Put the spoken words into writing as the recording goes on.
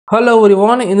Hello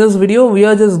everyone, in this video we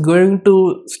are just going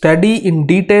to study in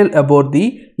detail about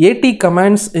the AT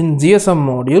commands in GSM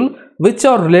module which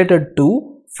are related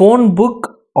to phone book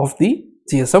of the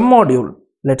GSM module.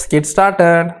 Let's get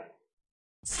started.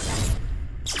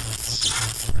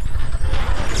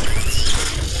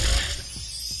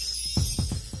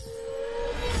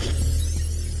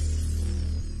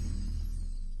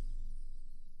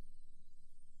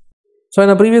 So in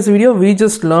the previous video we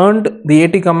just learned the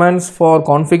AT commands for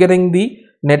configuring the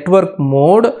network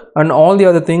mode and all the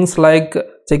other things like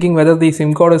checking whether the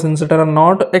SIM card is inserted or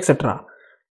not, etc.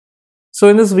 So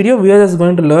in this video we are just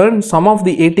going to learn some of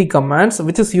the AT commands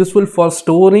which is useful for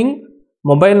storing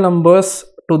mobile numbers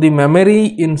to the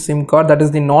memory in SIM card, that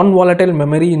is the non-volatile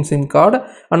memory in SIM card,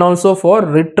 and also for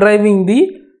retrieving the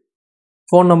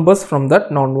phone numbers from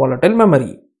that non-volatile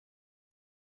memory.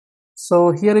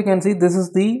 So here you can see this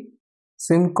is the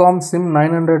SIMCOM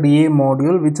SIM900A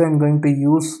module which I am going to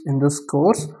use in this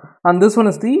course, and this one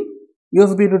is the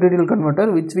USB to digital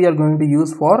converter which we are going to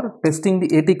use for testing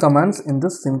the AT commands in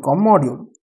this SIMCOM module.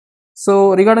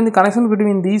 So regarding the connection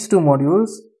between these two modules,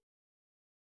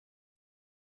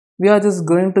 we are just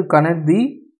going to connect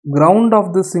the ground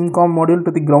of the SIMCOM module to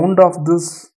the ground of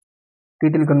this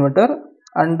digital converter,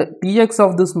 and TX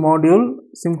of this module,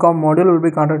 SIMCOM module, will be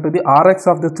connected to the RX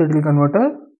of this digital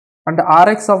converter, and the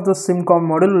RX of the SIMCOM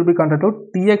module will be connected to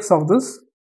TX of this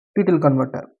digital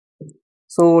converter.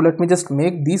 So let me just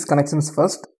make these connections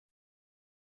first.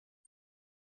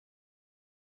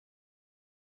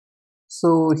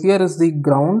 So here is the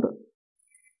ground.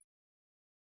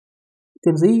 You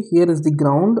can see here is the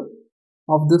ground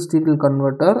of this digital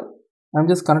converter. I am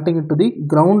just connecting it to the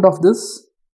ground of this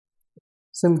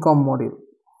SIMCOM module.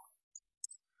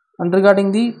 And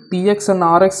regarding the TX and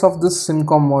RX of this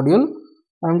SIMCOM module,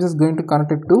 I am just going to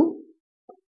connect it to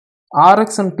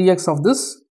RX and TX of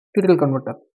this digital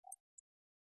converter.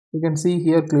 You can see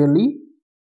here clearly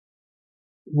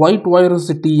white wire is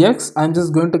the TX. I am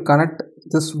just going to connect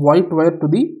this white wire to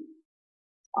the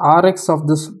RX of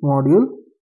this module.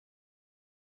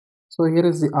 So here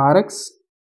is the RX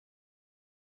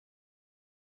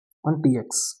and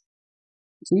TX.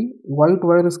 See, white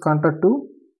wire is connected to,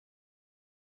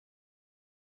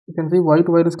 you can see white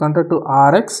wire is connected to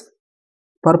RX,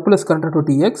 purple is connected to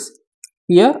TX.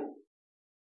 Here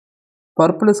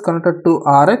purple is connected to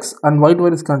RX and white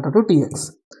wire is connected to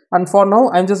TX. And for now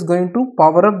I am just going to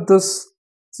power up this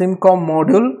SIMCOM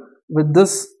module with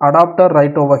this adapter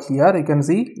right over here. You can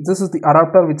see this is the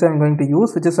adapter which I am going to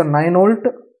use, which is a 9 volt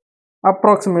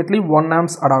approximately 1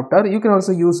 amps adapter. You can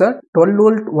also use a 12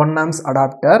 volt 1 amps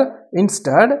adapter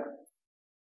instead.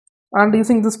 And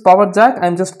using this power jack I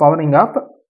am just powering up,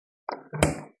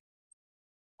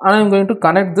 and I am going to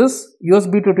connect this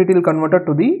USB to digital converter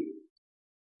to the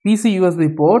PC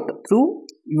USB port through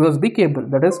USB cable,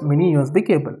 that is mini USB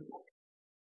cable.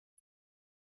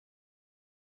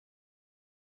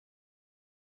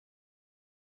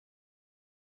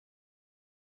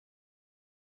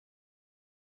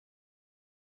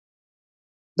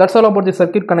 That's all about the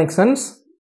circuit connections.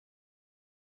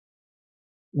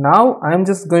 Now I am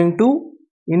just going to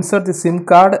insert the SIM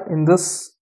card in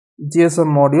this GSM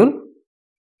module.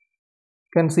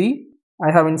 You can see I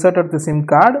have inserted the SIM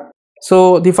card.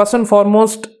 So the first and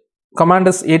foremost command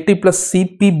is AT plus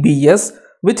CPBS,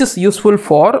 which is useful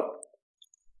for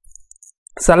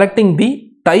selecting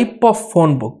the type of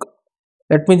phone book.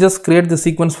 Let me just create the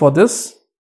sequence for this.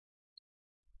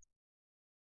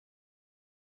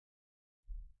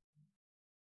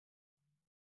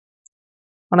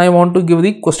 And I want to give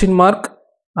the question mark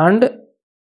and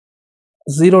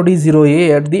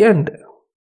 0D0A at the end.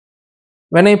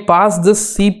 When I pass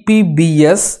this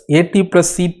CPBS, AT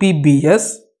plus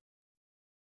CPBS,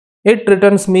 it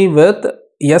returns me with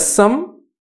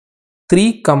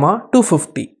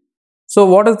SM3,250. So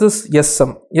what is this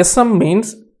SM? SM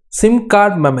means SIM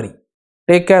card memory.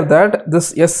 Take care that this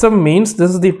SM means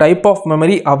this is the type of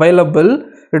memory available.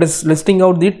 It is listing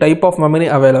out the type of memory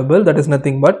available, that is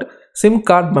nothing but SIM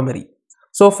card memory.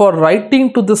 So for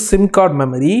writing to this SIM card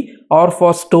memory or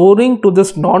for storing to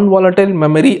this non-volatile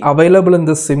memory available in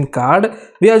this SIM card,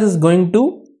 we are just going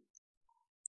to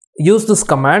use this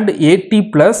command AT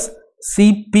plus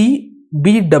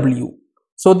CPBW.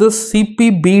 So this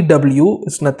CPBW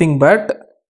is nothing but,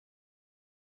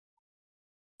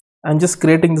 I am just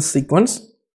creating this sequence,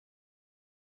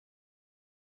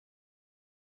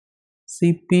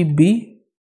 CPBW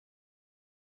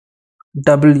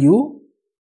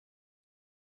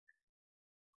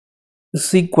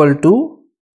is equal to,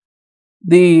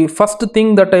 the first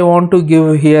thing that I want to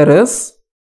give here is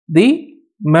the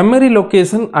memory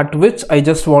location at which I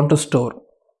just want to store.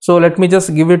 So let me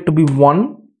just give it to be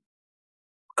 1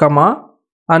 comma,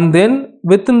 and then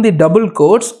within the double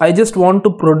quotes I just want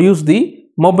to produce the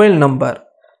mobile number.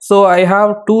 So I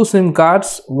have two SIM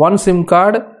cards, one SIM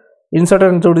card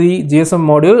inserted into the GSM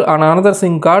module and another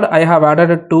SIM card I have added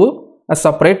it to a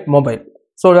separate mobile.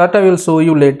 So that I will show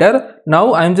you later.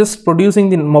 Now I am just producing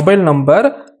the mobile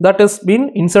number that has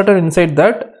been inserted inside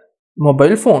that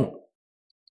mobile phone.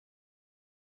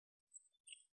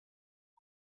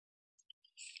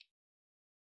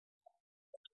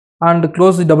 And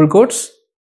close the double quotes.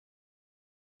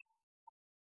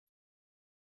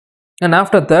 And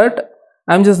after that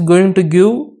I am just going to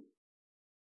give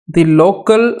the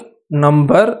local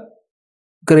number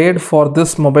grade for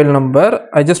this mobile number.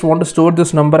 I just want to store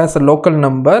this number as a local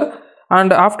number,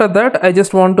 and after that I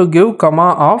just want to give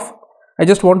comma of, I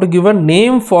just want to give a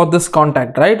name for this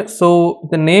contact, right? So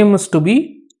the name is to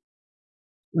be,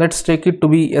 let's take it to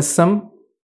be SM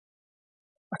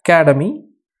Academy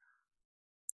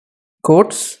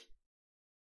quotes,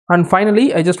 and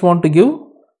finally I just want to give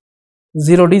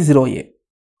 0D0A.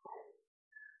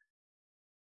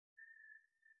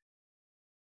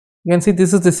 You can see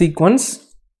this is the sequence.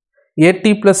 AT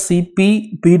plus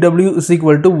CP BW is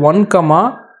equal to 1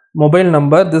 comma mobile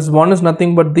number. This 1 is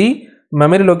nothing but the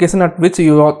memory location at which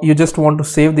you just want to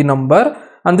save the number,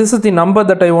 and this is the number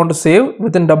that I want to save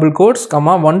within double quotes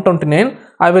comma 129.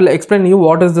 I will explain you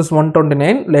what is this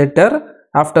 129 later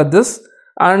after this,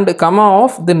 and comma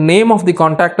of the name of the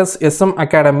contact is SM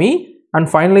Academy, and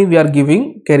finally we are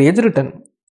giving carriage return.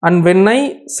 And when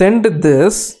I send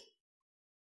this,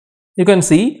 you can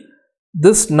see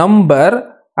this number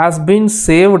has been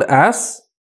saved as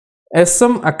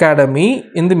SM Academy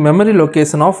in the memory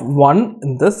location of 1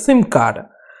 in the SIM card,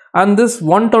 and this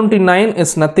 129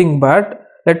 is nothing but,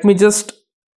 let me just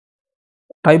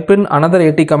type in another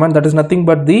AT command, that is nothing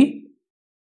but the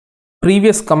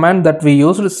previous command that we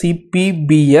used,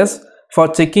 cpbs, for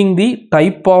checking the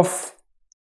type of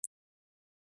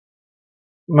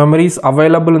memories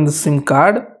available in the SIM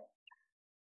card.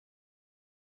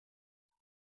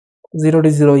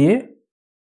 0D0A.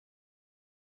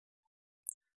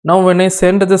 Now when I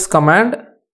send this command,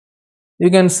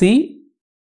 you can see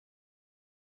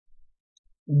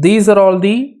these are all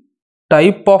the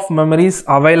type of memories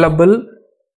available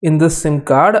in this SIM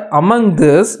card. Among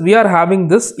this we are having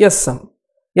this SM.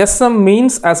 SM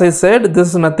means, as I said, this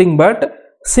is nothing but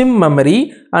SIM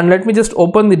memory, and let me just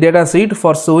open the data sheet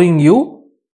for showing you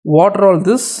what are all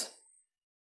this.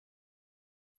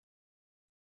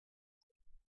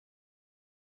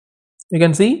 You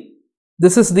can see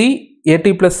this is the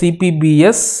AT plus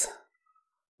CPBS,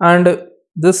 and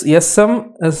this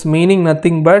SM is meaning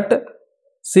nothing but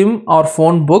SIM or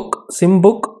phone book, SIM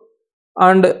book,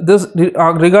 and this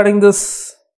regarding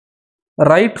this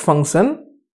write function,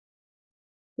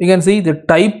 you can see the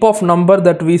type of number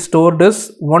that we stored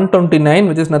is 129,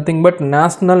 which is nothing but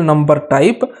national number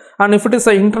type, and if it is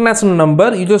an international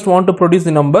number you just want to produce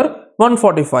the number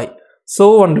 145.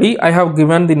 So only I have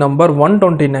given the number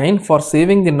 129 for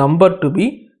saving the number to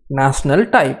be national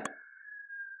type.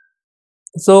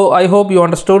 So I hope you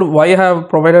understood why I have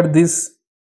provided this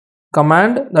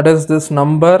command, that is this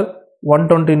number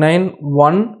 129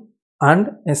 1 and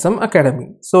SM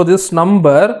Academy. So this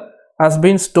number has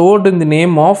been stored in the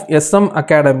name of SM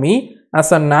Academy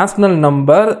as a national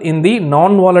number in the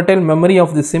non-volatile memory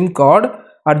of the SIM card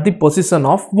at the position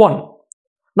of 1.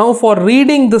 Now for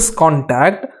reading this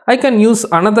contact, I can use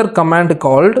another command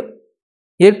called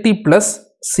AT plus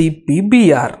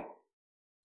CPBR.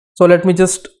 So let me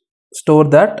just store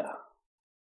that.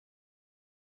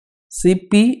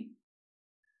 CPBR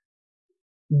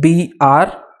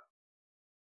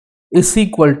is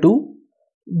equal to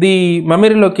the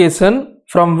memory location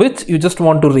from which you just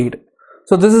want to read.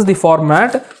 So this is the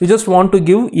format. You just want to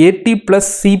give AT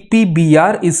plus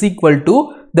CPBR is equal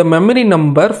to the memory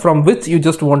number from which you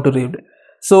just want to read.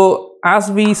 So as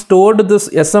we stored this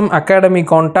SM Academy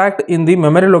contact in the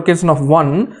memory location of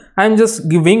 1, I am just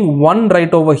giving 1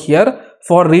 right over here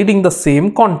for reading the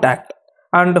same contact.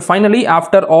 And finally,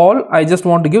 after all, I just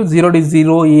want to give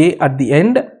 0D0A at the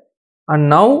end. And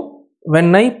now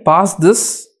when I pass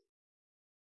this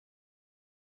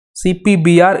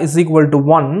CPBR is equal to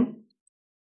 1,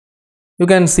 you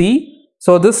can see,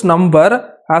 so this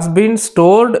number has been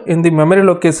stored in the memory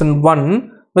location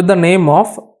 1 with the name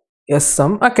of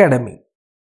SM Academy.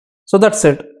 So that's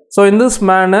it. So in this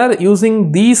manner,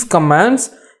 using these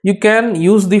commands, you can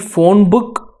use the phone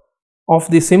book of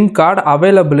the SIM card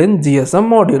available in GSM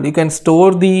module. You can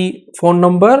store the phone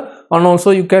number, and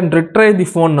also you can retrieve the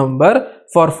phone number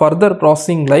for further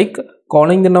processing like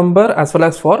calling the number as well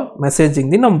as for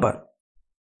messaging the number.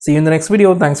 See you in the next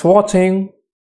video. Thanks for watching.